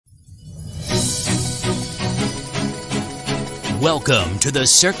Welcome to the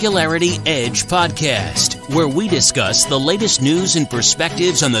Circularity Edge podcast, where we discuss the latest news and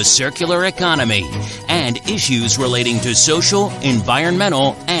perspectives on the circular economy and issues relating to social,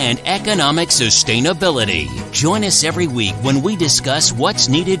 environmental, and economic sustainability. Join us every week when we discuss what's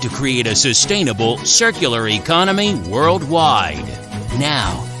needed to create a sustainable circular economy worldwide.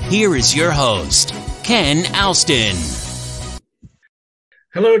 Now, here is your host, Ken Alston.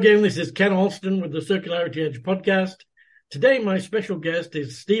 Hello again, this is Ken Alston with the Circularity Edge podcast. Today, my special guest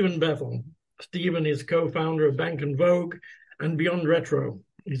is Stephen Bethell. Stephen is co-founder of Bank and Vogue and Beyond Retro.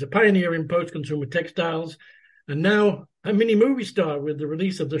 He's a pioneer in post-consumer textiles and now a mini movie star with the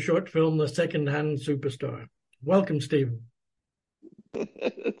release of the short film, The Secondhand Superstar. Welcome, Stephen.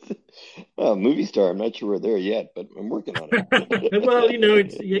 Well, movie star, I'm not sure we're there yet, but I'm working on it. Well,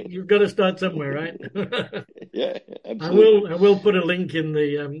 you've got to start somewhere, right? Yeah, absolutely. I will put a link in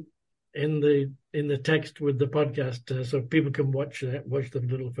the text with the podcast so people can watch the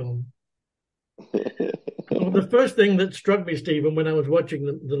little film. Well, the first thing that struck me, Stephen, when I was watching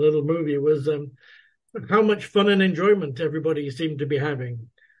the little movie was how much fun and enjoyment everybody seemed to be having.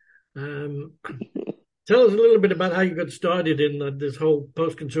 Tell us a little bit about how you got started in this whole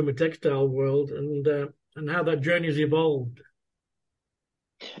post-consumer textile world and how that journey has evolved.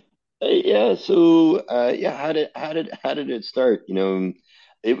 Yeah. So, how did it start?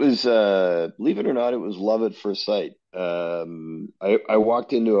 It was, believe it or not, it was love at first sight. I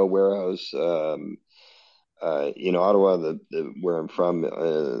walked into a warehouse in Ottawa, where I'm from,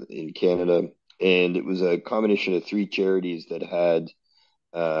 in Canada, and it was a combination of three charities that had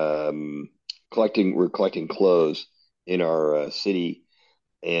were collecting clothes in our city,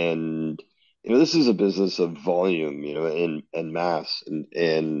 and this is a business of volume, and mass,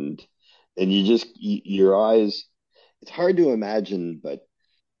 and your eyes. It's hard to imagine, but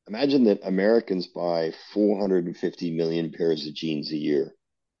imagine that Americans buy 450 million pairs of jeans a year,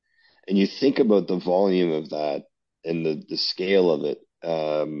 and you think about the volume of that and the scale of it.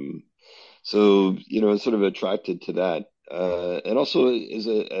 So sort of attracted to that. And also as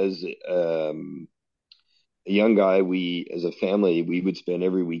a young guy, as a family, we would spend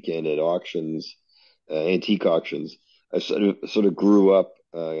every weekend at auctions, antique auctions. I sort of grew up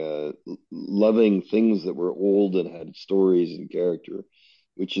loving things that were old and had stories and character,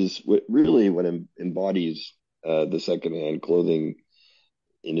 which is what embodies the secondhand clothing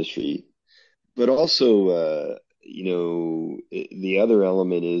industry. But also, the other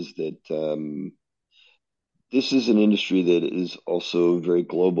element is that this is an industry that is also very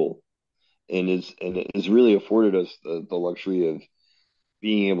global, and it has really afforded us the luxury of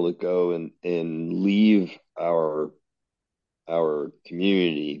being able to go and leave our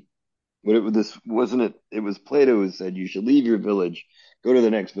community. It was Plato who said you should leave your village, go to the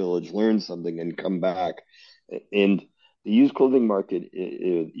next village, learn something, and come back. And the used clothing market,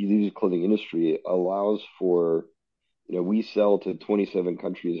 the used clothing industry allows for, we sell to 27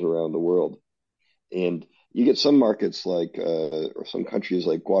 countries around the world. And you get some markets or some countries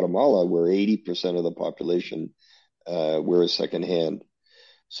like Guatemala, where 80% of the population wears secondhand.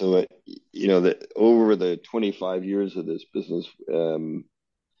 So, that over the 25 years of this business,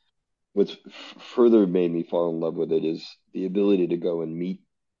 what's further made me fall in love with it is the ability to go and meet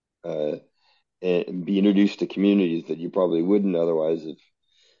and be introduced to communities that you probably wouldn't otherwise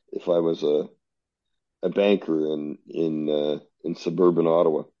if I was a banker in suburban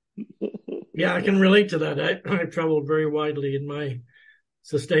Ottawa. Yeah, I can relate to that. I've traveled very widely in my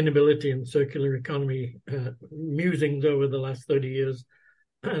sustainability and circular economy musings over the last 30 years.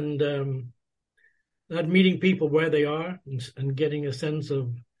 And that meeting people where they are and getting a sense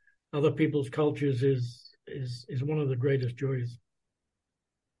of other people's cultures is one of the greatest joys.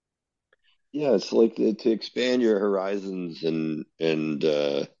 Yeah, it's like to expand your horizons and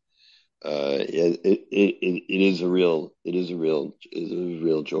it is a real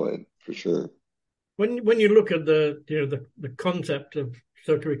joy for sure. When you look at the concept of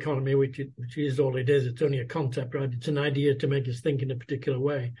circular economy, which is all it is, it's only a concept, right? It's an idea to make us think in a particular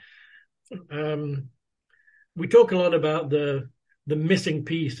way. We talk a lot about the missing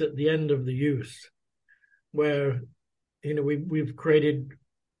piece at the end of the use, where we've created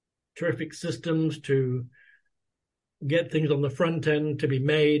terrific systems to get things on the front end to be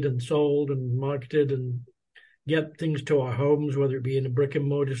made and sold and marketed and get things to our homes, whether it be in a brick and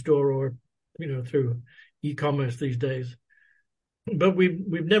mortar store or through e-commerce these days. But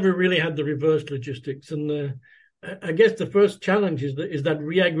we've never really had the reverse logistics, and I guess the first challenge is that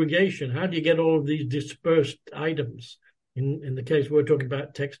reaggregation. How do you get all of these dispersed items? In the case we're talking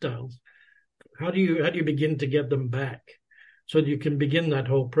about textiles, how do you begin to get them back so that you can begin that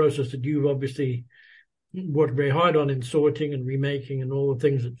whole process that you've obviously worked very hard on in sorting and remaking and all the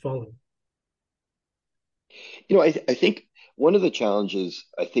things that follow. I think one of the challenges,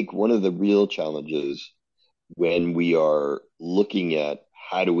 I think one of the real challenges when we are looking at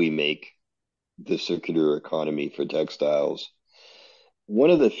how do we make the circular economy for textiles, one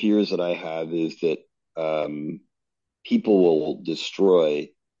of the fears that I have is that people will destroy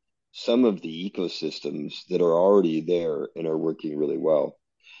some of the ecosystems that are already there and are working really well.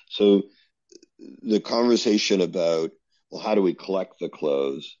 So the conversation about, well, how do we collect the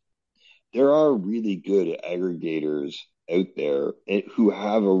clothes? There are really good aggregators out there who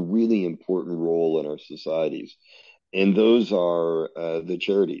have a really important role in our societies, and those are the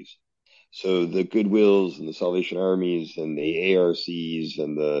charities. So the Goodwills and the Salvation Armies and the ARCs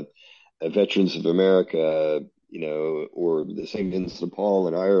and the Veterans of America, or the St. Vincent de Paul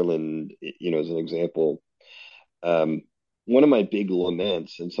in Ireland, as an example. One of my big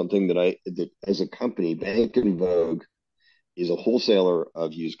laments, and something that as a company, Bank and Vogue is a wholesaler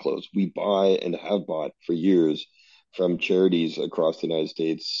of used clothes. We buy and have bought for years from charities across the United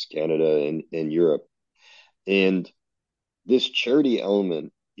States, Canada, and Europe. And this charity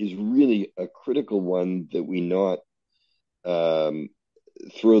element is really a critical one that we not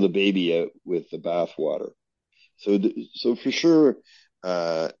throw the baby out with the bathwater. So for sure,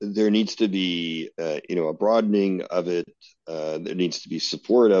 there needs to be a broadening of it. There needs to be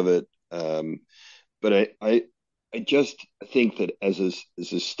support of it. But I just think that as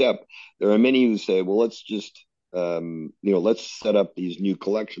a step, there are many who say, well, let's just let's set up these new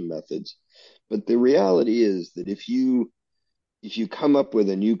collection methods. But the reality is that if you come up with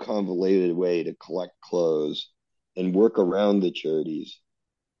a new convoluted way to collect clothes and work around the charities,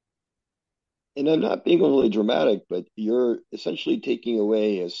 and I'm not being overly dramatic, but you're essentially taking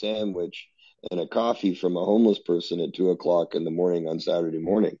away a sandwich and a coffee from a homeless person at 2 o'clock in the morning on Saturday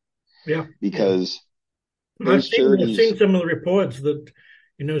morning. Yeah. Because I've those charities. seen some of the reports that,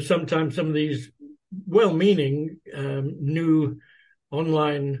 sometimes some of these well-meaning new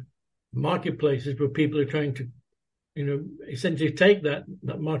online marketplaces where people are trying to, essentially take that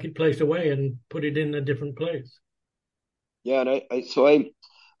marketplace away and put it in a different place. Yeah, and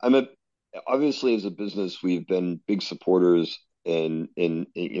I'm obviously as a business we've been big supporters and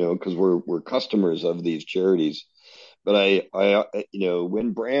because we're customers of these charities. But I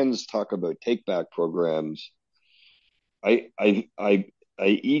when brands talk about take back programs, I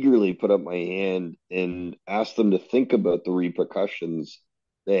eagerly put up my hand and ask them to think about the repercussions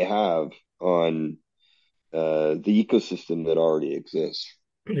they have on the ecosystem that already exists.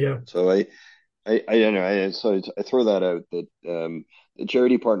 Yeah. So I don't know. I throw that out that the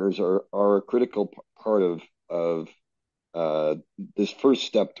charity partners are a critical part of this first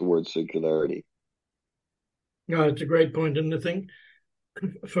step towards circularity. No, it's a great point. And the thing,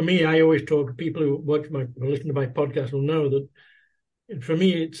 for me, I always talk, people who listen to my podcast will know that for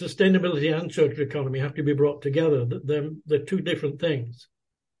me, sustainability and circular economy have to be brought together. They're two different things.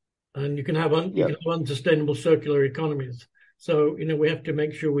 And you can have unsustainable circular economies. So, we have to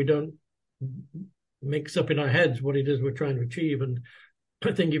make sure we don't mix up in our heads what it is we're trying to achieve. And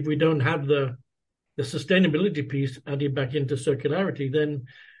I think if we don't have the sustainability piece added back into circularity, then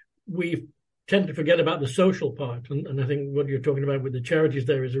we tend to forget about the social part. And I think what you're talking about with the charities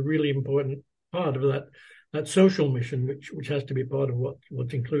there is a really important part of that social mission, which has to be part of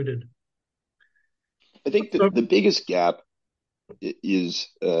what's included. I think the biggest gap is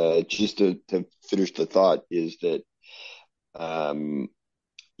just to finish the thought is that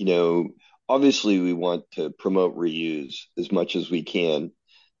obviously we want to promote reuse as much as we can.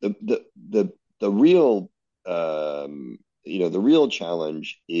 The real the real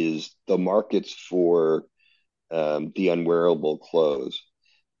challenge is the markets for the unwearable clothes.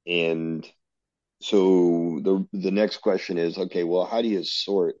 And so the next question is, okay, well, how do you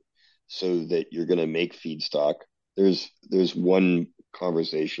sort so that you're going to make feedstock? There's one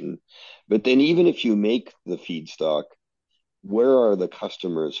conversation, but then even if you make the feedstock, where are the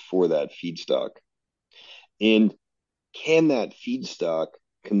customers for that feedstock? And can that feedstock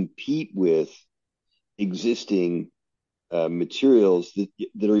compete with existing materials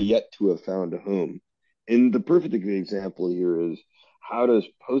that are yet to have found a home? And the perfect example here is, how does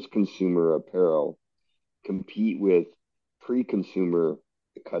post-consumer apparel compete with pre-consumer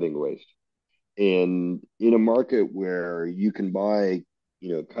cutting waste? And in a market where you can buy,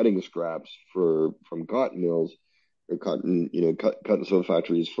 cutting scraps from cotton mills or cotton, cut and sew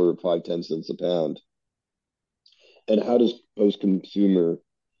factories for 5-10 cents a pound, and how does post-consumer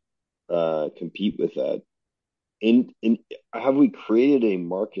compete with that? And have we created a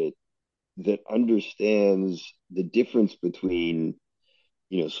market that understands the difference between,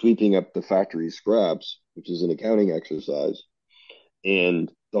 sweeping up the factory scraps, which is an accounting exercise,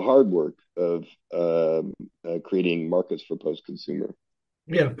 and the hard work of creating markets for post-consumer.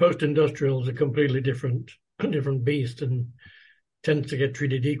 Yeah, post-industrial is a completely different beast and tends to get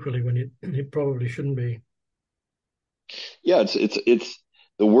treated equally when it probably shouldn't be. Yeah, it's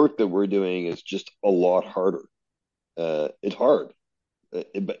the work that we're doing is just a lot harder. It's hard.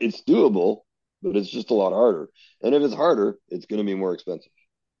 It's doable, but it's just a lot harder. And if it's harder, it's going to be more expensive.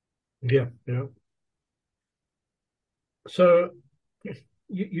 Yeah, yeah. So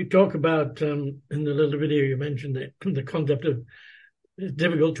you talk about in the little video you mentioned the concept of it's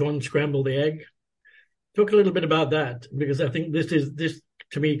difficult to unscramble the egg. Talk a little bit about that, because I think this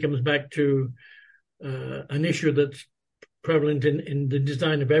to me comes back to an issue that's prevalent in the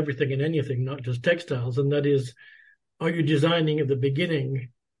design of everything and anything, not just textiles, and that is, are you designing at the beginning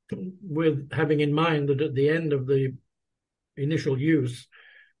with having in mind that at the end of the initial use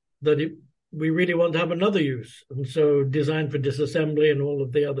that we really want to have another use, and so design for disassembly and all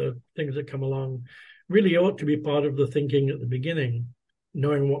of the other things that come along really ought to be part of the thinking at the beginning,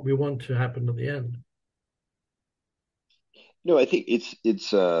 knowing what we want to happen at the end. No, I think it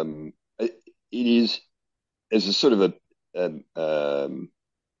is as a sort of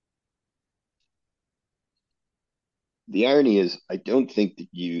the irony is I don't think that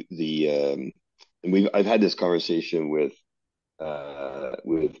and I've had this conversation with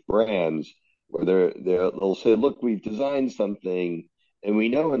brands where they'll say, look, we've designed something and we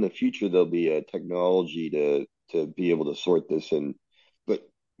know in the future there'll be a technology to be able to sort this in, but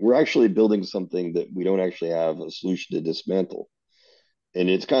we're actually building something that we don't actually have a solution to dismantle. And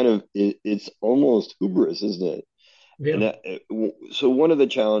it's almost hubris, isn't it? And Yeah. so one of the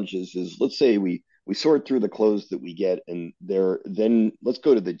challenges is, let's say we sort through the clothes that we get, and then let's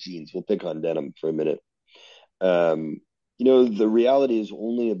go to the jeans. We'll pick on denim for a minute. The reality is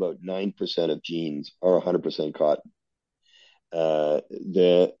only about 9% of jeans are 100% cotton.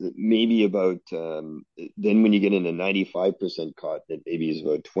 The maybe about then when you get into 95% cotton, it maybe is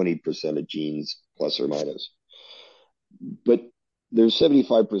about 20% of jeans plus or minus. But there's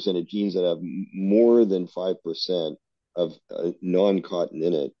 75% of jeans that have more than 5% of non-cotton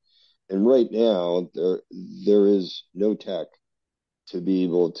in it. And right now, there is no tech to be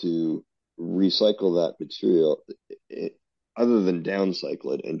able to recycle that material other than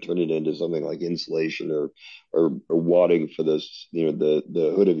downcycle it and turn it into something like insulation or wadding for the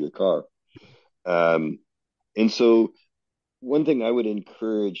hood of your car. And so one thing I would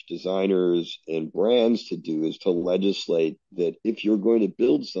encourage designers and brands to do is to legislate that if you're going to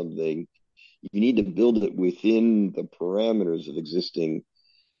build something, you need to build it within the parameters of existing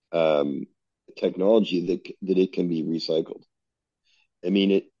technology that it can be recycled. I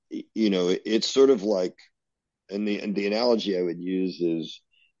mean, it's sort of like, and the analogy I would use is,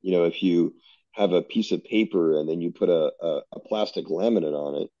 if you have a piece of paper and then you put a plastic laminate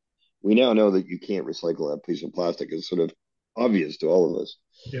on it, we now know that you can't recycle that piece of plastic. It's sort of obvious to all of us.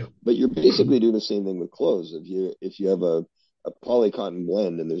 Yeah. But you're basically doing the same thing with clothes. If you have a poly cotton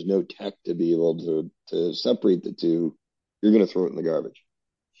blend and there's no tech to be able to separate the two, you're going to throw it in the garbage.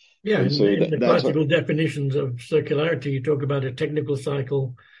 Yeah, And so in the that's classical definitions of circularity, you talk about a technical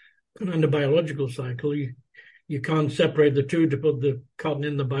cycle and a biological cycle. You can't separate the two to put the cotton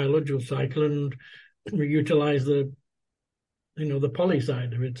in the biological cycle and utilize the poly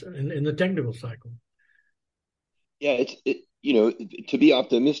side of it in the technical cycle. Yeah, to be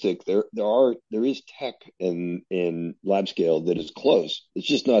optimistic, there is tech in lab scale that is close. It's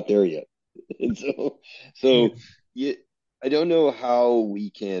just not there yet. And so yeah. I don't know how we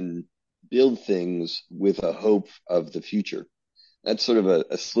can build things with a hope of the future. That's sort of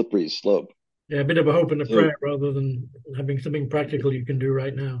a slippery slope. Yeah, a bit of a hope and a So prayer rather than having something practical you can do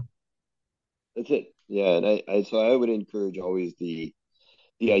right now. that's it. Yeah, and so I would encourage always the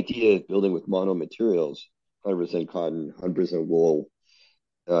idea of building with mono materials, 100% cotton, 100% wool,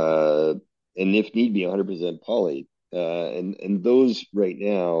 and if need be, 100% poly. And those right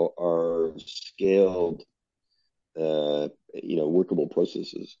now are scaled, workable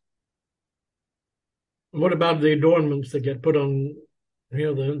processes. What about the adornments that get put on,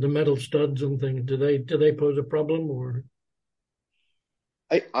 the metal studs and things? Do they pose a problem or?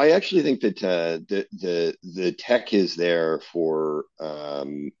 I actually think that the tech is there for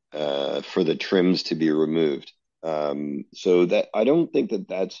the trims to be removed. So that I don't think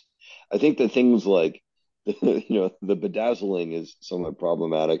that's. I think that things like the bedazzling is somewhat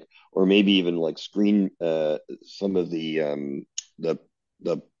problematic, or maybe even like some of the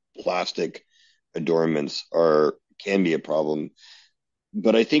the plastic adornments can be a problem.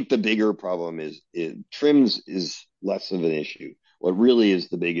 But I think the bigger problem is trims is less of an issue. What really is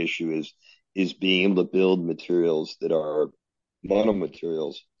the big issue is being able to build materials that are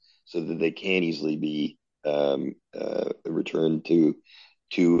monomaterials so that they can easily be returned to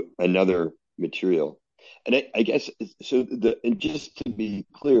another material. And I guess so. And just to be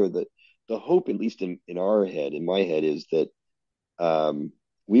clear, that the hope, at least in my head, is that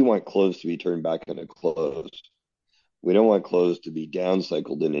we want clothes to be turned back into clothes. We don't want clothes to be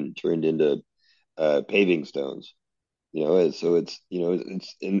downcycled and turned into paving stones. So it's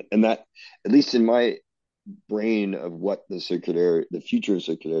and that, at least in my brain, of what the future of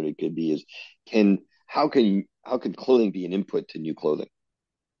circularity could be, is how can clothing be an input to new clothing?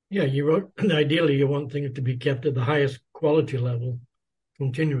 Yeah, ideally you want things to be kept at the highest quality level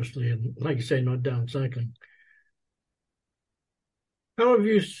continuously, and like you say, not downcycling. How have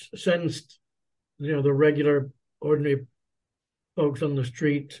you sensed, the regular, ordinary folks on the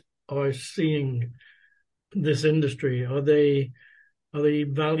street are seeing this industry? Are they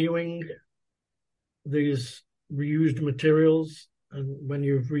valuing these reused materials, and when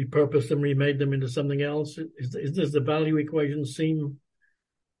you've repurposed them, remade them into something else? Does the value equation seem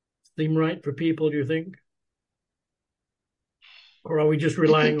right for people, do you think? Or are we just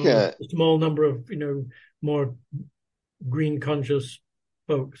relying on a small number of, more green conscious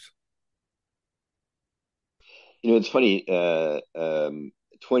folks? It's funny. 20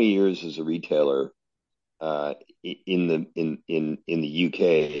 years as a retailer in the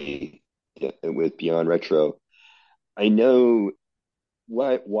UK with Beyond Retro, I know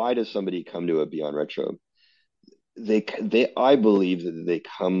why does somebody come to a Beyond Retro? I believe that they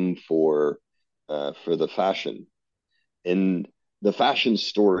come for the fashion, and the fashion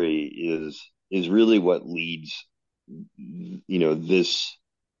story is really what leads this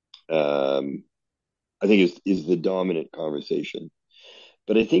I think is the dominant conversation.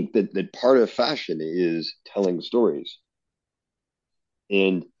 But I think that part of fashion is telling stories,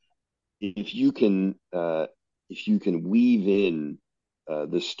 and if you can weave in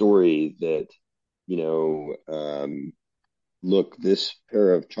the story that look, this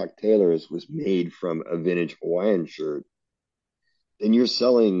pair of Chuck Taylors was made from a vintage Hawaiian shirt, then you're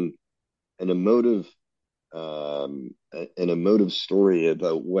selling an emotive story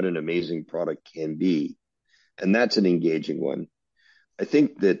about what an amazing product can be, and that's an engaging one. I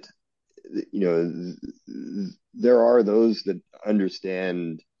think that there are those that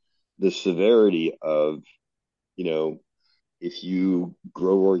understand the severity of if you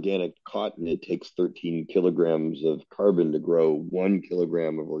grow organic cotton, it takes 13 kilograms of carbon to grow 1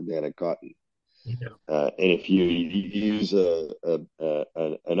 kilogram of organic cotton. Yeah. And if you use an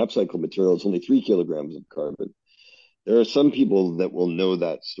upcycled material, it's only 3 kilograms of carbon. There are some people that will know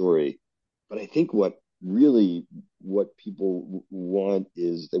that story, but I think what people want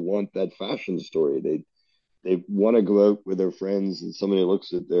is they want that fashion story. They want to go out with their friends and somebody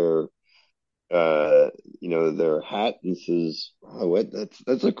looks at their their hat and says, "Oh, what?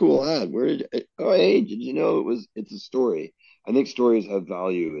 That's a cool hat. Hey, did you know it's a story?" I think stories have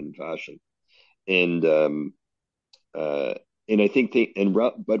value in fashion, and I think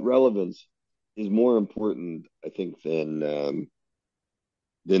but relevance is more important, I think, than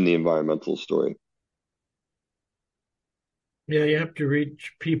the environmental story. Yeah, you have to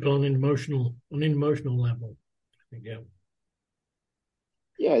reach people on an emotional level. Yeah.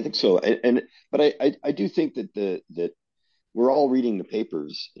 Yeah, I think so. But I do think that we're all reading the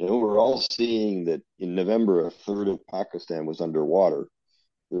papers. We're all seeing that in November, a third of Pakistan was underwater.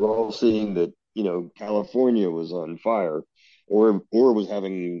 We're all seeing that, California was on fire, or was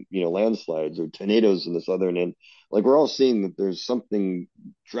having, landslides or tornadoes in the southern end. Like, we're all seeing that there's something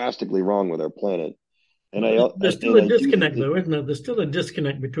drastically wrong with our planet. And there's still a disconnect, though, isn't there? There's still a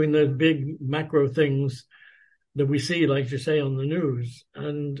disconnect between those big macro things that we see, like you say, on the news,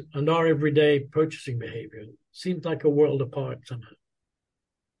 and our everyday purchasing behavior. Seems like a world apart somehow.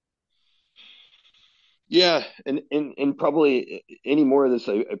 Yeah, and probably any more of this,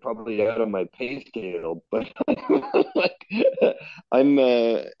 I probably out on my pay scale, but like I'm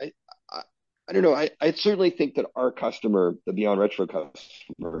I don't know. I certainly think that our customer, the Beyond Retro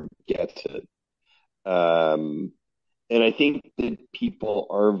customer, gets it. And I think that people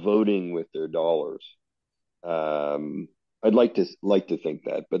are voting with their dollars. I'd like to think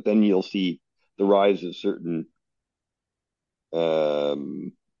that, but then you'll see the rise of certain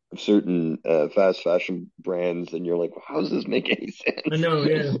fast fashion brands, and you're like, well, how does this make any sense? I know,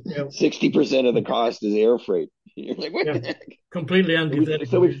 yeah. 60% of the cost is air freight. You're like, what the heck? Completely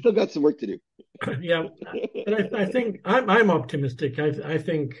antithetical. So we've still got some work to do. Yeah, but I think I'm optimistic. I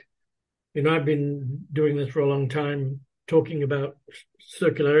think, I've been doing this for a long time, talking about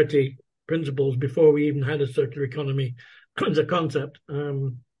circularity principles before we even had a circular economy. as a concept.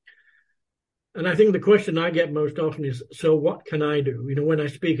 And I think the question I get most often is, so what can I do? When I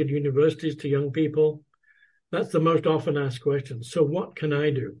speak at universities to young people, that's the most often asked question. So what can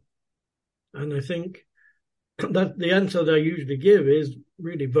I do? And I think that the answer that I usually give is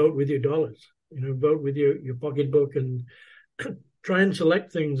really vote with your dollars. Vote with your pocketbook and try and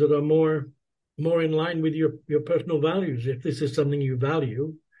select things that are more in line with your personal values. If this is something you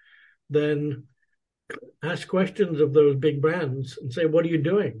value, then ask questions of those big brands and say, what are you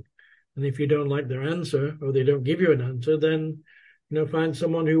doing? And if you don't like their answer or they don't give you an answer, then find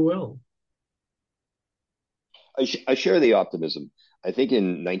someone who will. I share the optimism. I think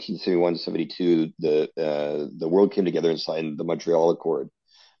in 1971-72, the world came together and signed the Montreal Accord,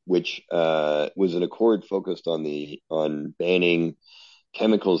 which was an accord focused on banning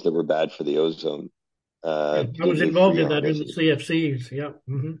chemicals that were bad for the ozone. I was involved in that in the CFCs. Yeah.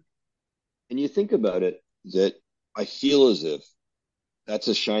 Mm-hmm. And you think about it, that I feel as if that's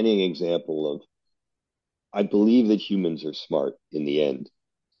a shining example of, I believe that humans are smart in the end.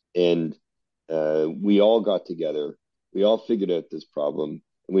 And we all got together, we all figured out this problem,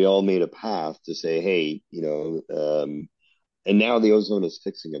 and we all made a path to say, hey, and now the ozone is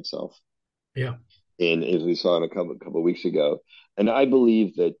fixing itself. Yeah. And as we saw in a couple of weeks ago, and I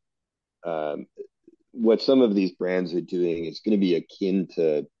believe that what some of these brands are doing is going to be akin to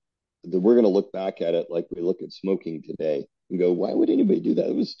that. We're going to look back at it like we look at smoking today and go, why would anybody do that?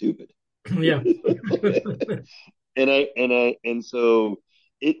 It was stupid. Yeah. and so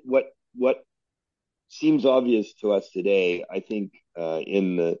what seems obvious to us today, I think,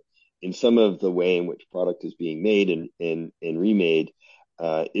 in some of the way in which product is being made and remade,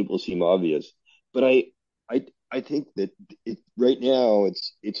 it will seem obvious. But I think that right now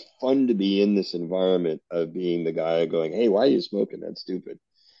it's fun to be in this environment of being the guy going, hey, why are you smoking? That's stupid.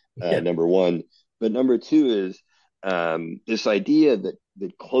 Number one. But number two is this idea that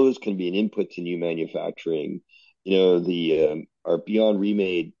clothes can be an input to new manufacturing. Our Beyond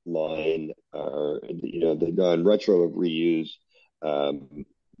Remade line, they've gone retro of reuse.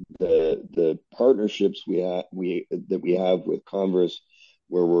 The partnerships we have with Converse,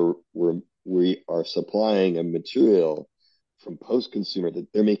 where we are supplying a material from post-consumer that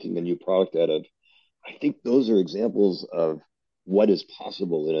they're making a new product out of. I think those are examples of what is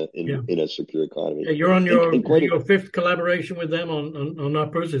possible in a circular economy. Yeah, you're on your fifth collaboration with them on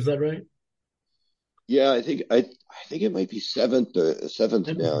uppers, is that right? Yeah, I think it might be seventh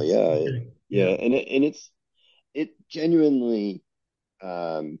now. Yeah, Okay. yeah, and it genuinely,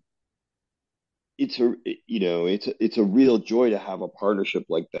 it's a real joy to have a partnership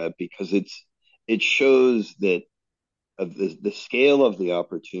like that, because it shows that of the scale of the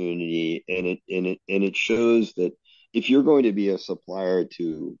opportunity, and it shows that if you're going to be a supplier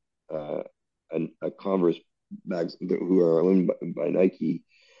to a Converse bags who are owned by Nike,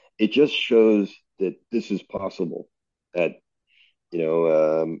 it just shows that this is possible at at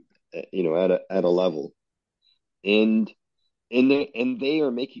a level, and they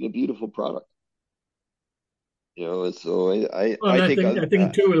are making a beautiful product. So I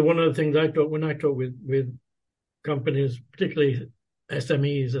think too, one of the things I thought when I talk with companies, particularly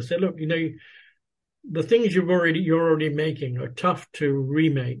SMEs, I said, look, the things you're already making are tough to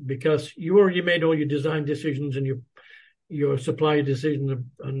remake, because you already made all your design decisions and your supply decisions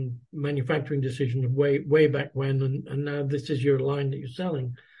and manufacturing decisions way back when, and now this is your line that you're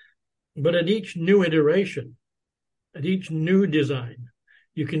selling. But at each new iteration, at each new design,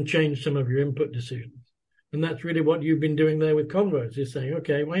 you can change some of your input decisions. And that's really what you've been doing there with Converse, is saying,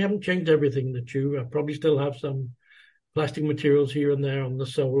 okay, well, I haven't changed everything that I probably still have some plastic materials here and there on the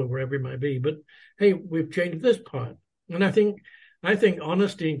sole or wherever it might be, but hey, we've changed this part. And I think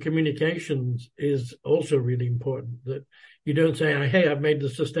honesty in communications is also really important, that you don't say, hey, I've made the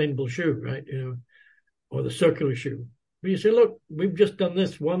sustainable shoe, right? Or the circular shoe. But you say, look, we've just done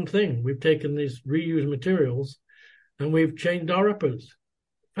this one thing. We've taken these reused materials and we've changed our uppers.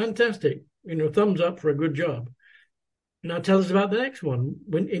 Fantastic. Thumbs up for a good job. Now tell us about the next one.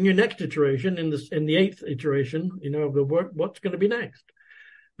 When in your next iteration, in the eighth iteration, of the work, what's going to be next?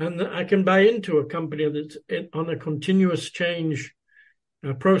 And I can buy into a company that's on a continuous change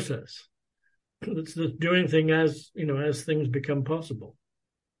process. That's doing things as things become possible.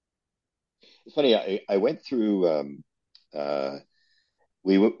 It's funny. I went through.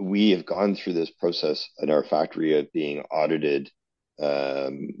 We have gone through this process in our factory of being audited.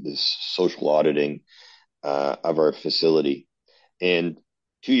 This social auditing of our facility. And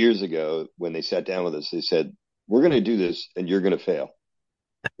 2 years ago, when they sat down with us, they said, we're going to do this and you're going to fail.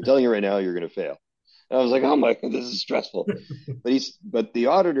 I'm telling you right now, you're going to fail. And I was like, oh my God, this is stressful. But the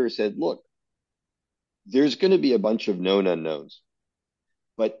auditor said, look, there's going to be a bunch of known unknowns.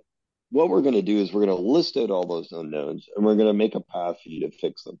 But what we're going to do is we're going to list out all those unknowns and we're going to make a path for you to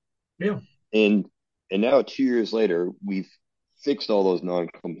fix them. Yeah. And now 2 years later, we've fixed all those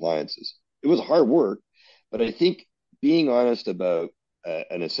non-compliances. It was hard work, but I think being honest about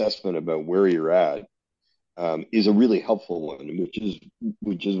an assessment about where you're at is a really helpful one,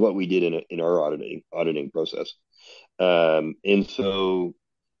 which is what we did in our auditing process. And so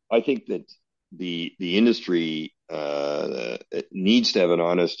I think that the industry needs to have an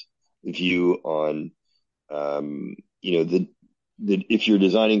honest view on that if you're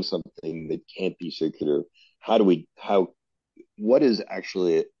designing something that can't be circular, what is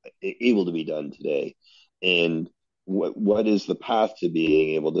actually able to be done today, and what is the path to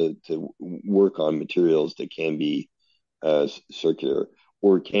being able to work on materials that can be circular,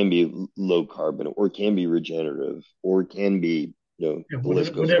 or can be low carbon, or can be regenerative, or can be, the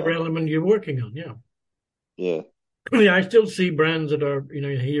list goes whatever on. element you're working on. Yeah. Yeah. Yeah, I still see brands that are,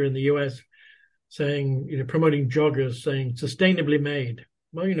 here in the US saying, promoting joggers, saying sustainably made.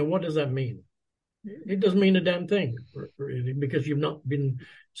 Well, what does that mean? It doesn't mean a damn thing, really, because you've not been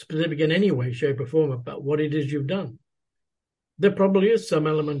specific in any way, shape, or form about what it is you've done. There probably is some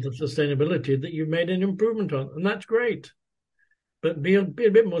element of sustainability that you've made an improvement on, and that's great. But be a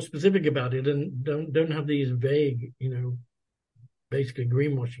bit more specific about it, and don't have these vague, basically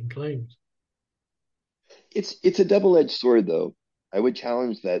greenwashing claims. It's a double-edged sword, though. I would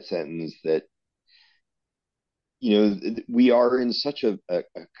challenge that sentence that we are in such a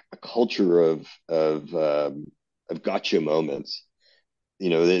culture of gotcha moments.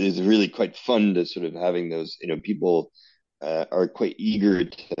 It is really quite fun to sort of having those. People are quite eager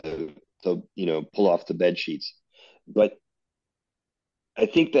to pull off the bed sheets, but I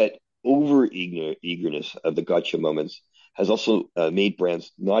think that over eagerness of the gotcha moments has also made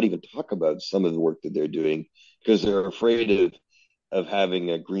brands not even talk about some of the work that they're doing because they're afraid of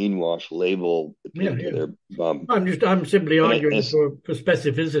having a greenwash label pinned to their bum. I'm simply arguing for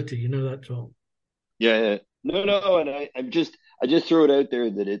specificity, that's all. Yeah. No, and I just throw it out there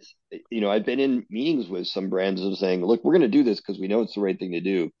that it's, I've been in meetings with some brands of saying, look, we're going to do this because we know it's the right thing to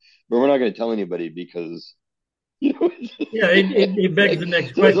do, but we're not going to tell anybody because, Yeah, it begs the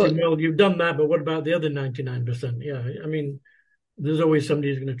next question. Well, you've done that, but what about the other 99%? Yeah, I mean, there's always somebody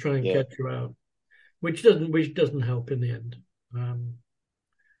who's going to try and catch you out, which doesn't help in the end.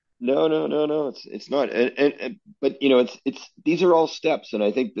 No. It's not. But it's these are all steps, and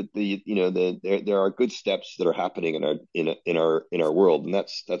I think that there are good steps that are happening in our world, and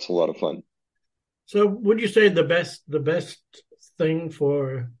that's a lot of fun. So, would you say the best thing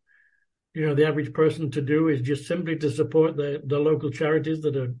for the average person to do is just simply to support the local charities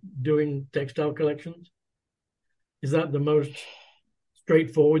that are doing textile collections? Is that the most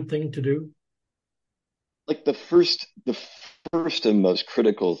straightforward thing to do? Like the first and most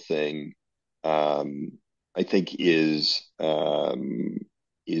critical thing, I think is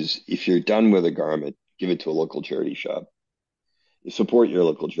if you're done with a garment, give it to a local charity shop. Support your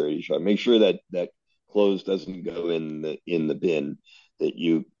local charity shop. Make sure that clothes doesn't go in the bin. That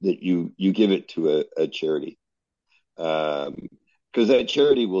you give it to a charity, because that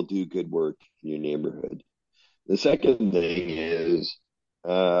charity will do good work in your neighborhood. The second thing is,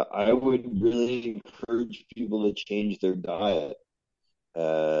 I would really encourage people to change their diet.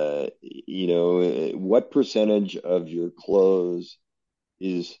 What percentage of your clothes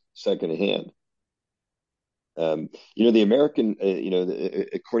is secondhand? The American,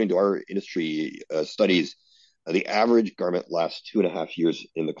 according to our industry studies, the average garment lasts 2.5 years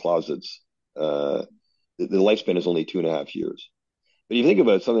in the closets. The lifespan is only 2.5 years. But you think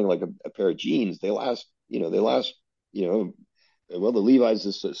about something like a pair of jeans, they last, well, the Levi's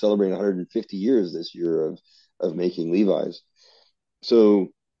is celebrating 150 years this year of making Levi's.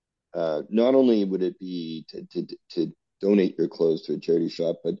 So not only would it be to donate your clothes to a charity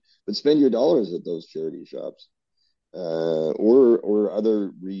shop, but spend your dollars at those charity shops, or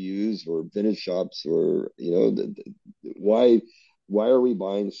other reuse or vintage shops, or why are we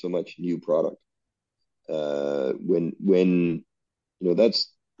buying so much new product when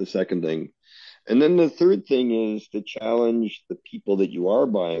that's the second thing. And then the third thing is to challenge the people that you are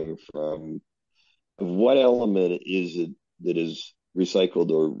buying from of what element is it that is recycled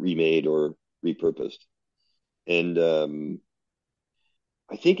or remade or repurposed. And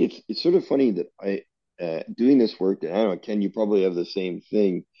I think it's sort of funny that I doing this work, and I don't know, Ken, you probably have the same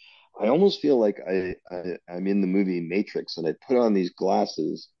thing. I almost feel like I'm in the movie Matrix, and I put on these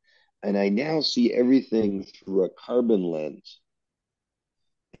glasses, and I now see everything through a carbon lens.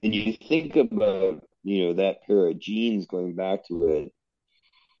 And you think about, that pair of jeans, going back to it,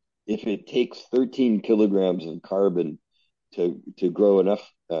 if it takes 13 kilograms of carbon to grow enough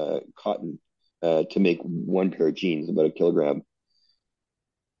cotton to make one pair of jeans, about a kilogram,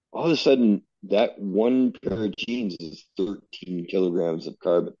 all of a sudden that one pair of jeans is 13 kilograms of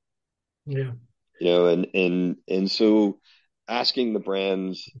carbon. Yeah. And so asking the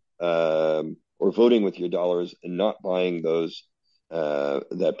brands, or voting with your dollars and not buying those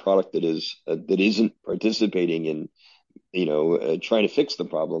that product that isn't participating in trying to fix the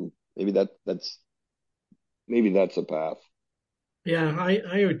problem. Maybe that's a path. Yeah,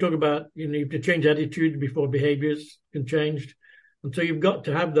 I would talk about, you have to change attitudes before behaviors can change. And so you've got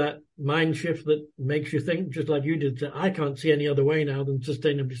to have that mind shift that makes you think, just like you did, that I can't see any other way now than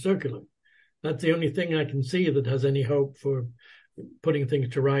sustainably circular. That's the only thing I can see that has any hope for putting things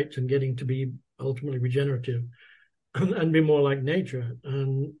to rights and getting to be ultimately regenerative and be more like nature.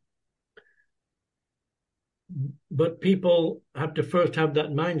 But people have to first have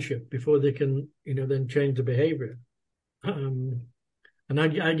that mind shift before they can, then change the behavior. And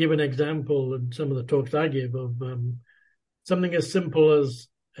I give an example in some of the talks I give of something as simple as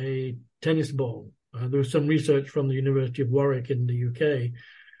a tennis ball. There was some research from the University of Warwick in the UK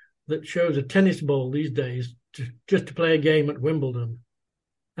that shows a tennis ball these days, just to play a game at Wimbledon,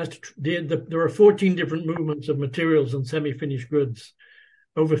 there are 14 different movements of materials and semi-finished goods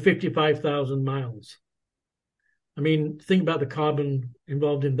over 55,000 miles. I mean, think about the carbon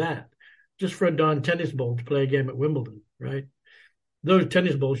involved in that, just for a darn tennis ball to play a game at Wimbledon, right? Those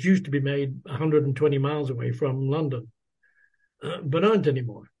tennis balls used to be made 120 miles away from London, but aren't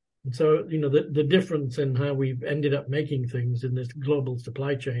anymore. And so, the difference in how we've ended up making things in this global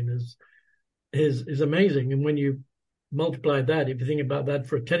supply chain is amazing. And when you multiply that, if you think about that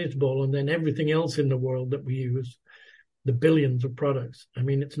for a tennis ball and then everything else in the world that we use, the billions of products, I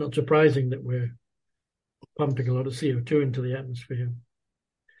mean, it's not surprising that we're pumping a lot of CO2 into the atmosphere.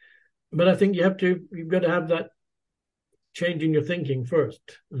 But I think you've got to have that change in your thinking first,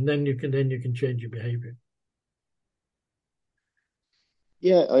 and then you can change your behavior.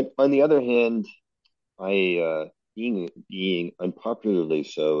 Yeah. On the other hand, being unpopularly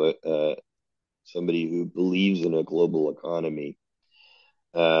so, somebody who believes in a global economy,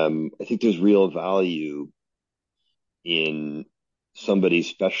 I think there's real value in somebody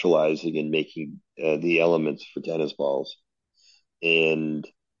specializing in making the elements for tennis balls, and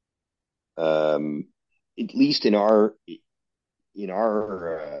at least in our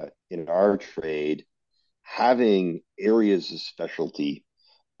trade, having areas of specialty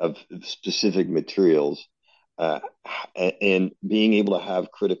of specific materials, and being able to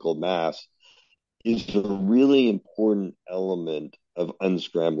have critical mass is a really important element of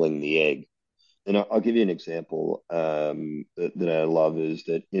unscrambling the egg. And I'll give you an example that I love is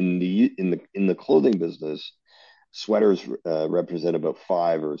that in the clothing business, sweaters represent about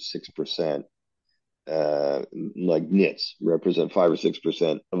 5 or 6%. Like knits represent 5 or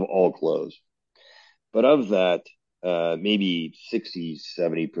 6% of all clothes. But of that, maybe 60,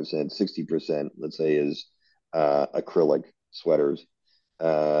 70%, 60%, let's say, is acrylic sweaters.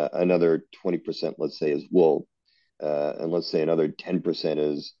 Another 20%, let's say, is wool. And let's say another 10%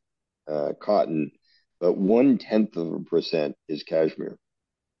 is cotton. But 0.1% is cashmere.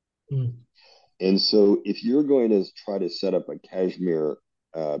 Mm. And so if you're going to try to set up a cashmere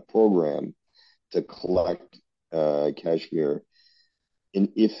program to collect cashmere, and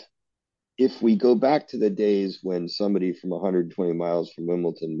if we go back to the days when somebody from 120 miles from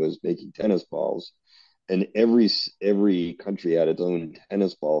Wimbledon was making tennis balls, and every country had its own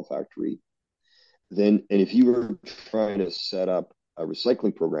tennis ball factory, and if you were trying to set up a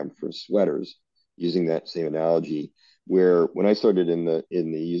recycling program for sweaters, using that same analogy, where when I started in the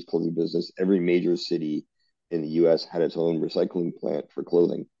used clothing business, every major city in the U.S. had its own recycling plant for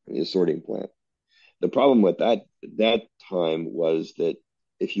clothing, the sorting plant. The problem with that time was that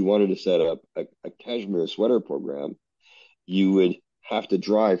if you wanted to set up a cashmere sweater program, you would have to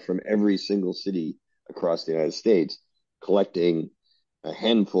drive from every single city across the United States, collecting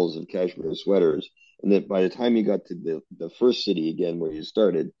handfuls of cashmere sweaters. And then by the time you got to the first city again where you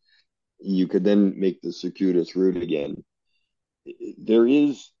started, you could then make the circuitous route again. There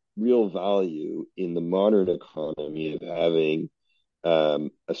is real value in the modern economy of having a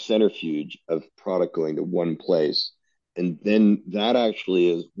centrifuge of product going to one place. And then that actually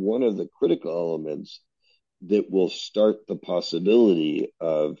is one of the critical elements that will start the possibility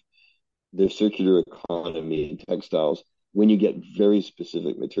of the circular economy in textiles when you get very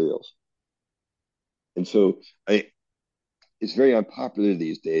specific materials. And so it's very unpopular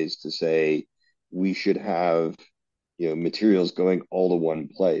these days to say we should have materials going all to one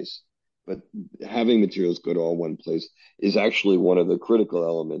place. but having materials go to all one place is actually one of the critical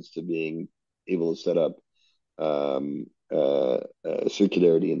elements to being able to set up circularity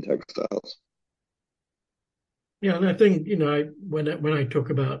in textiles. Yeah, and I think, when I talk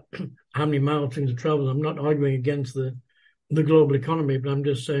about how many miles things travel, I'm not arguing against the global economy, but I'm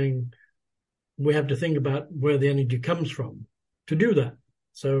just saying we have to think about where the energy comes from to do that.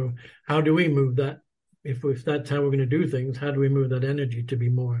 So how do we move that? If that's how we're going to do things, how do we move that energy to be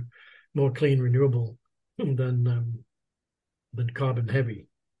more clean, renewable than carbon heavy?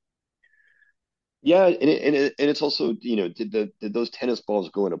 Yeah, and it's also, did those tennis balls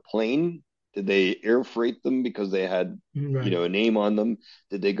go in a plane? Did they air freight them because they had, Right. a name on them?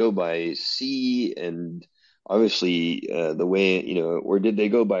 Did they go by sea and obviously the way, or did they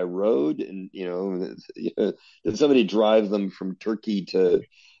go by road and, did somebody drive them from Turkey to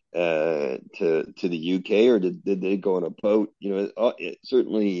the UK, or did they go on a boat? It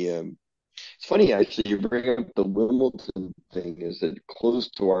certainly it's funny, actually, you bring up the Wimbledon thing. Is that close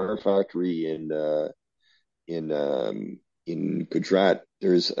to our factory in in Gujarat?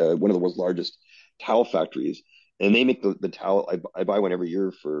 There's one of the world's largest towel factories, and they make the towel. I buy one every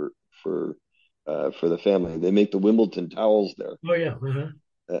year for the family. They make the Wimbledon towels there. Oh yeah.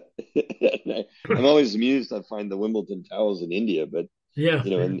 I'm always amused. I find the Wimbledon towels in India, but Yeah.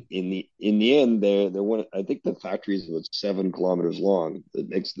 in the end, they're one. I think the factory is about 7 kilometers long that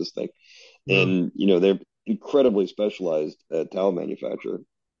makes this thing, Wow. and they're incredibly specialized towel manufacturer.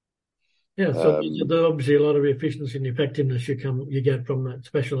 Yeah. So Um, there's obviously a lot of efficiency and effectiveness you get from that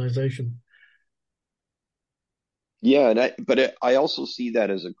specialization. yeah, I also see that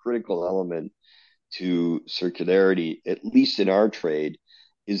as a critical element to circularity, at least in our trade,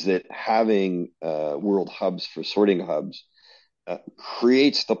 is that having world hubs for sorting hubs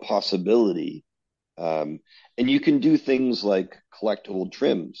creates the possibility. And you can do things like collect old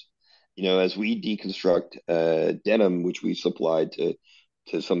trims. As we deconstruct denim, which we supply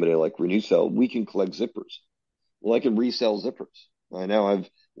to somebody like RenewCell, we can collect zippers. Well, I can resell zippers. I now have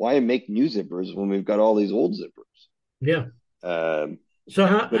why make new zippers when we've got all these old zippers? Yeah. Um, So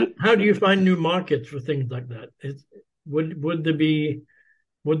but it, how do you find new markets for things like that? Would there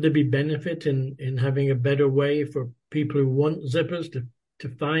be benefit in having a better way for people who want zippers to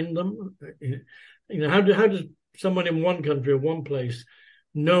find them? How does someone in one country or one place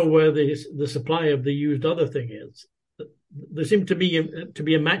know where the supply of the used other thing is? There seems to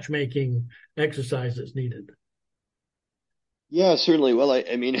be a matchmaking exercise that's needed. Yeah, certainly. Well,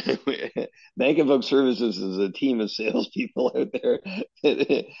 I mean, Bank of Vogue Services is a team of salespeople out there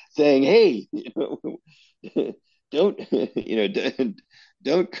saying, "Hey, don't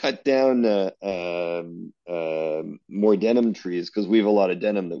don't cut down more denim trees because we have a lot of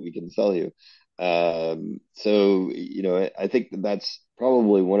denim that we can sell you." So I think that's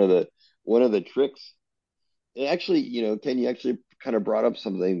probably one of the tricks. And actually, Ken, you actually kind of brought up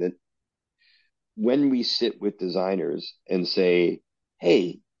something that when we sit with designers and say,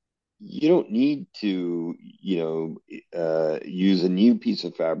 "Hey, you don't need to, use a new piece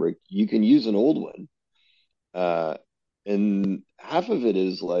of fabric. You can use an old one." Uh, and half of it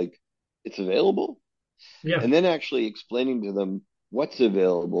is like, it's available. Yeah, And then actually explaining to them what's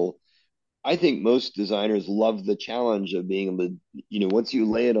available. I think most designers love the challenge of being able to, once you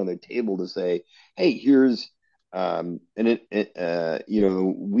lay it on their table to say, "Hey, here's, we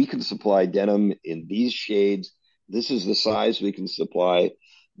can supply denim in these shades. This is the size we can supply.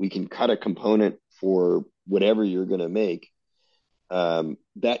 We can cut a component for whatever you're going to make."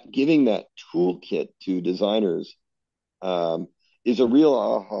 That giving that toolkit to designers um, is a real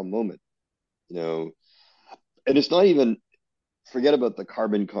aha moment, you know, and it's not even forget about the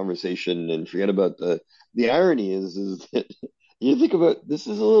carbon conversation and forget about the irony is that you think about this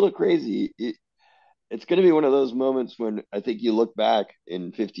is a little crazy. It's going to be one of those moments when I think you look back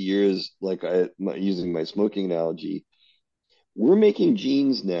in 50 years, like using my smoking analogy, we're making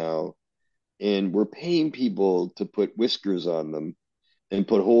jeans now and we're paying people to put whiskers on them and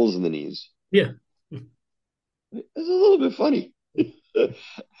put holes in the knees. yeah, It's a little bit funny.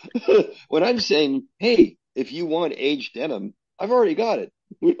 When I'm saying, "Hey, if you want aged denim, I've already got it.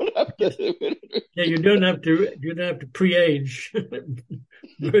 We don't have yes, to." yeah. You don't have to pre-age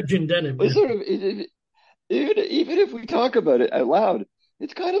virgin denim. But Yeah, sort of, even if we talk about it out loud,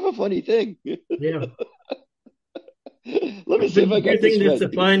 it's kind of a funny thing. yeah. Let me see But if do I you got think this that right.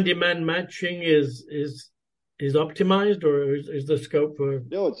 supply and demand matching is optimized, or is the scope for?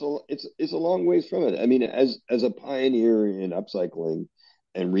 No, it's a long ways from it. I mean, as a pioneer in upcycling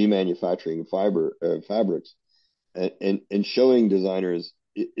and remanufacturing fabrics, and showing designers,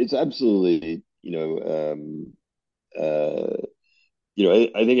 it's absolutely uh,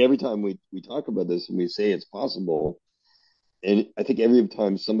 I think every time we talk about this and we say it's possible, and I think every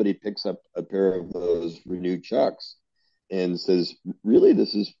time somebody picks up a pair of those renewed chucks and says, "Really,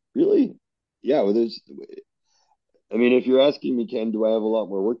 this is really, yeah." Well, I mean, if you're asking me, Ken, do I have a lot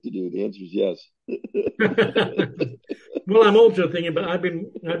more work to do? The answer is yes. Well, I'm also thinking, but I've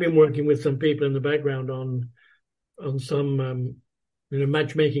been working with some people in the background on some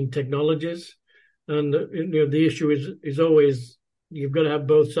matchmaking technologies, and the issue is always you've got to have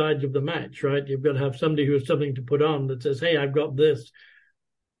both sides of the match, right? You've got to have somebody who has something to put on that says, "Hey, I've got this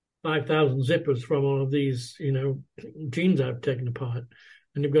 5,000 zippers from all of these, jeans I've taken apart,"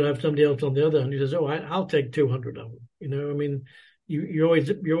 and you've got to have somebody else on the other hand who says, "Oh, I'll take 200 of them." I mean, you're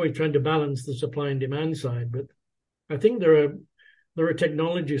always trying to balance the supply and demand side, but I think there are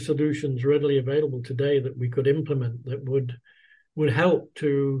technology solutions readily available today that we could implement that would help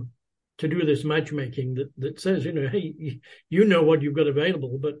to do this matchmaking that says, hey, you know what you've got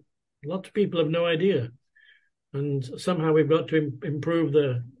available, but lots of people have no idea. And somehow we've got to improve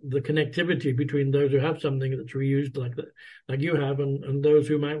the connectivity between those who have something that's reused like you have and those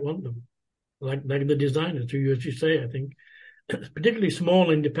who might want them, like the designers who, as you say, I think, particularly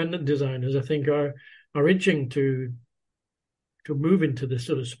small independent designers, I think are itching to move into this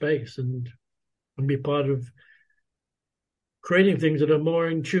sort of space and be part of creating things that are more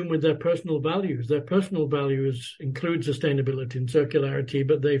in tune with their personal values. Their personal values include sustainability and circularity,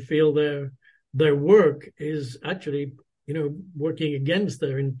 but they feel their work is actually, working against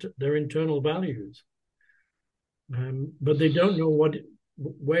their internal values. But they don't know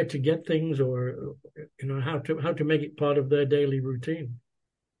where to get things or how to make it part of their daily routine.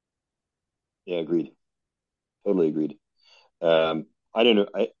 Yeah, agreed. Totally agreed. I don't know.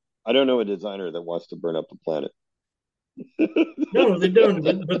 I don't know a designer that wants to burn up the planet. No, they don't.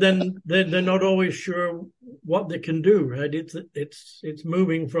 But then they're not always sure what they can do. Right? It's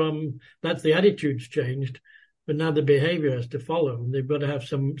moving from that's the attitude's changed, but now the behavior has to follow. And they've got to have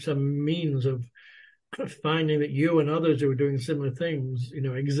some means of finding that you and others who are doing similar things,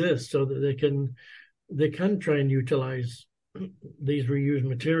 exist, so that they can try and utilize these reused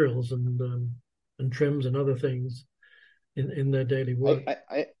materials and trims and other things in their daily work.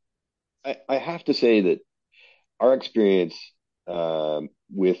 I have to say that our experience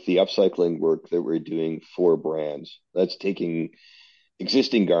with the upcycling work that we're doing for brands, that's taking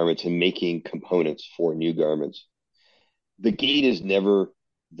existing garments and making components for new garments. The gate is never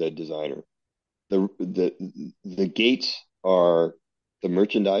the designer. The gates are the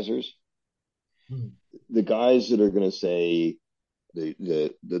merchandisers, the guys that are going to say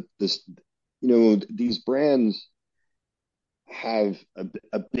these brands have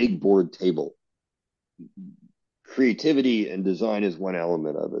a big board table. Creativity and design is one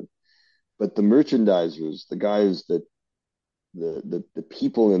element of it, but the merchandisers, the guys that the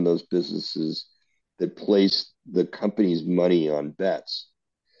people in those businesses that place the company's money on bets,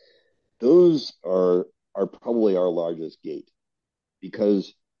 those are probably our largest gate,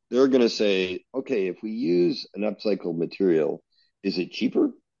 because they're going to say, okay, if we use an upcycled material, is it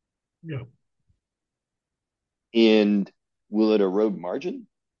cheaper? Yeah. And will it erode margin?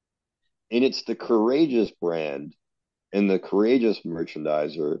 And it's the courageous brand and the courageous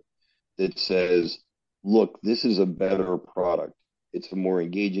merchandiser that says, look, this is a better product. It's a more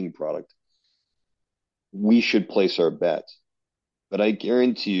engaging product. We should place our bets. But I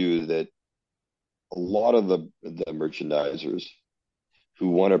guarantee you that a lot of the merchandisers who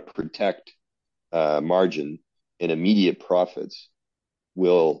want to protect margin and immediate profits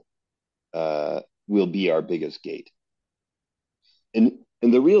will be our biggest gate. And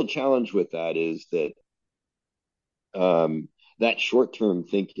the real challenge with that is that that short-term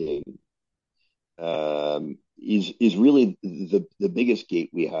thinking is really the biggest gate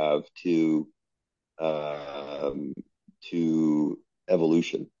we have to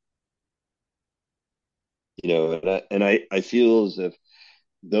evolution. And I feel as if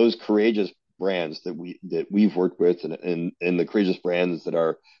those courageous brands that we've worked with, and the courageous brands that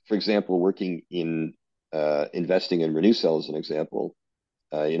are, for example, working in investing in Renewcell as an example,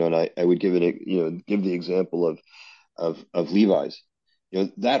 and I would give the example of Levi's.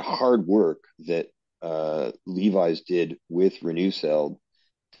 That hard work that Levi's did with Renewcell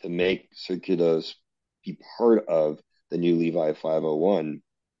to make Circulose be part of the new Levi 501.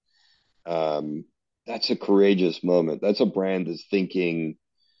 That's a courageous moment. That's a brand that's thinking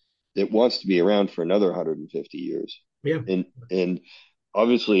that wants to be around for another 150 years. Yeah. And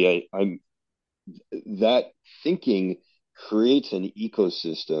obviously I'm that thinking creates an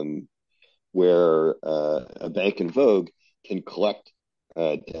ecosystem where a bank in Vogue can collect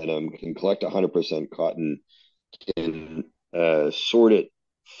denim, can collect 100% cotton, can sort it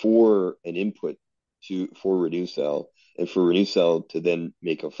for an input for RenewCell, and for RenewCell to then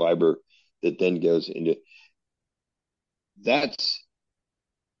make a fiber that then goes into that's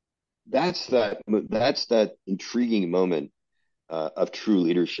that intriguing moment of true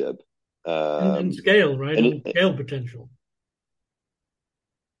leadership, and scale, right? And scale potential.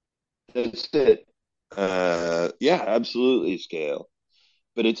 That's it. Yeah, absolutely scale.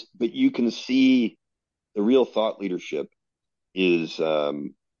 But you can see the real thought leadership is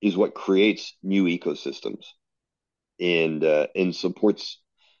what creates new ecosystems and supports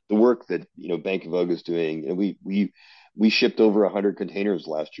the work that Bank of Vogue is doing. And we shipped over 100 containers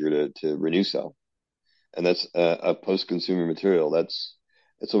last year to RenewCell, and that's a post-consumer material. That's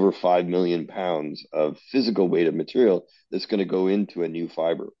over 5 million pounds of physical weight of material that's going to go into a new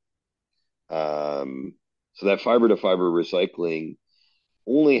fiber. So that fiber to fiber recycling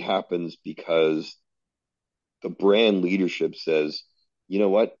only happens because the brand leadership says, you know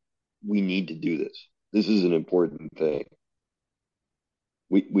what, we need to do this. This is an important thing.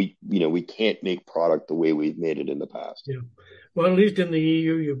 We can't make product the way we've made it in the past. Yeah. Well, at least in the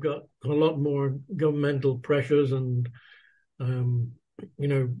EU, you've got a lot more governmental pressures and,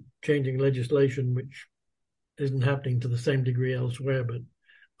 changing legislation, which isn't happening to the same degree elsewhere. But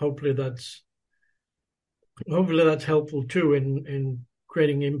hopefully that's helpful too in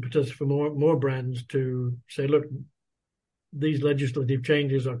creating impetus for more brands to say, look, these legislative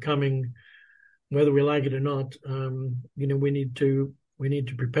changes are coming, whether we like it or not. We need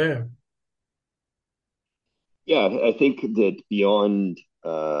to prepare. Yeah, I think that beyond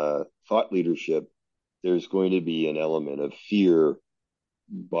thought leadership, there's going to be an element of fear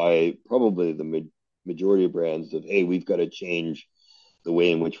by probably the majority of brands of, hey, we've got to change the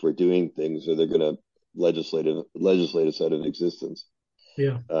way in which we're doing things, or they're going to legislate us out of existence.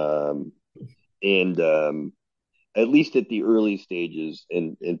 Yeah. And at least at the early stages,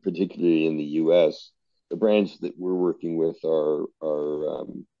 and particularly in the U.S., the brands that we're working with are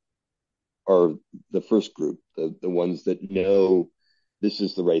the first group, the ones that know this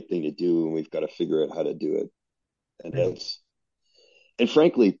is the right thing to do, and we've got to figure out how to do it. And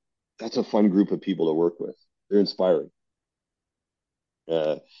frankly, that's a fun group of people to work with. They're inspiring,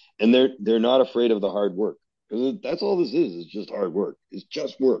 and they're not afraid of the hard work, because that's all this is. It's just hard work. It's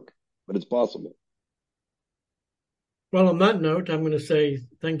just work, but it's possible. Well, on that note, I'm going to say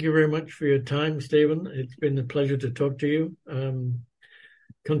thank you very much for your time, Stephen. It's been a pleasure to talk to you.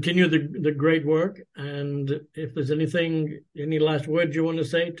 Continue the great work. And if there's any last words you want to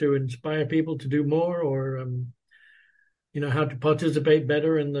say to inspire people to do more, or, how to participate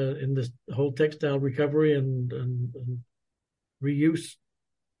better in this whole textile recovery and reuse,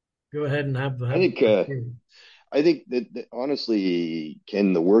 go ahead and have. I think that honestly,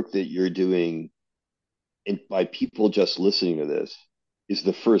 Ken, the work that you're doing, and by people just listening to this, is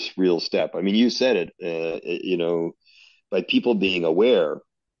the first real step. I mean, you said it, by people being aware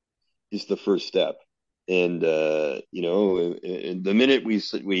is the first step. And, the minute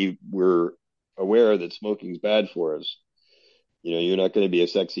we were aware that smoking's bad for us, you're not going to be a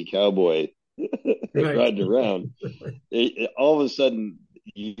sexy cowboy Right. riding around. All of a sudden,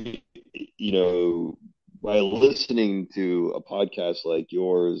 by listening to a podcast like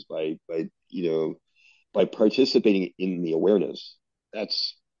yours, by participating in the awareness,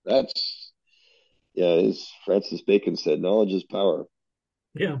 that's as Francis Bacon said, knowledge is power.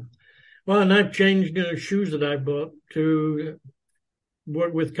 Yeah. Well, and I've changed shoes that I bought to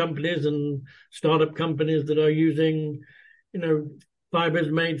work with companies and startup companies that are using,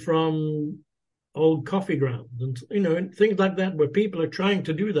 fibers made from old coffee grounds and, things like that, where people are trying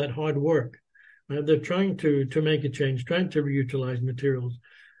to do that hard work. They're trying to make a change, trying to reutilize materials,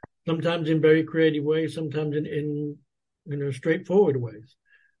 sometimes in very creative ways, sometimes in straightforward ways.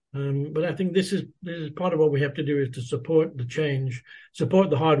 But I think this is part of what we have to do, is to support the change, support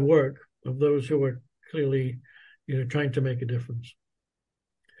the hard work of those who are clearly, trying to make a difference.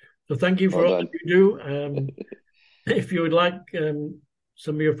 So thank you for all that you do. If you would like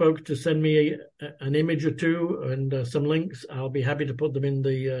some of your folks to send me an image or two and some links, I'll be happy to put them in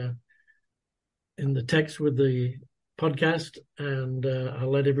the text with the podcast, and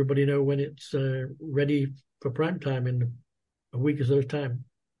I'll let everybody know when it's ready for prime time in a week or so's time.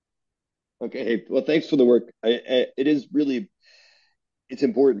 Okay. Well, thanks for the work. It is really, it's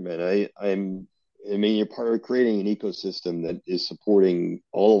important, man. I mean, you're part of creating an ecosystem that is supporting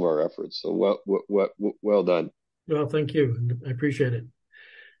all of our efforts. So well done. Well, thank you. I appreciate it.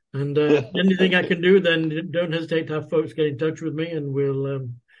 And anything I can do, then don't hesitate to have folks get in touch with me, and we'll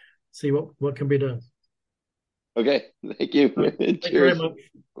see what can be done. Okay. Thank you. Thank you very much.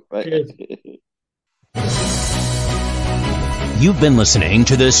 Bye. Cheers. You've been listening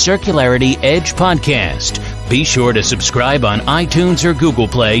to the Circularity Edge podcast. Be sure to subscribe on iTunes or Google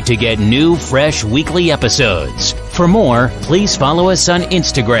Play to get new, fresh weekly episodes. For more, please follow us on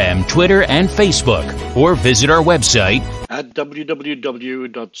Instagram, Twitter, and Facebook, or visit our website at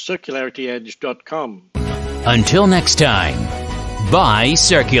www.circularityedge.com. Until next time, buy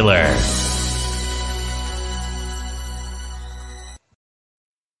circular.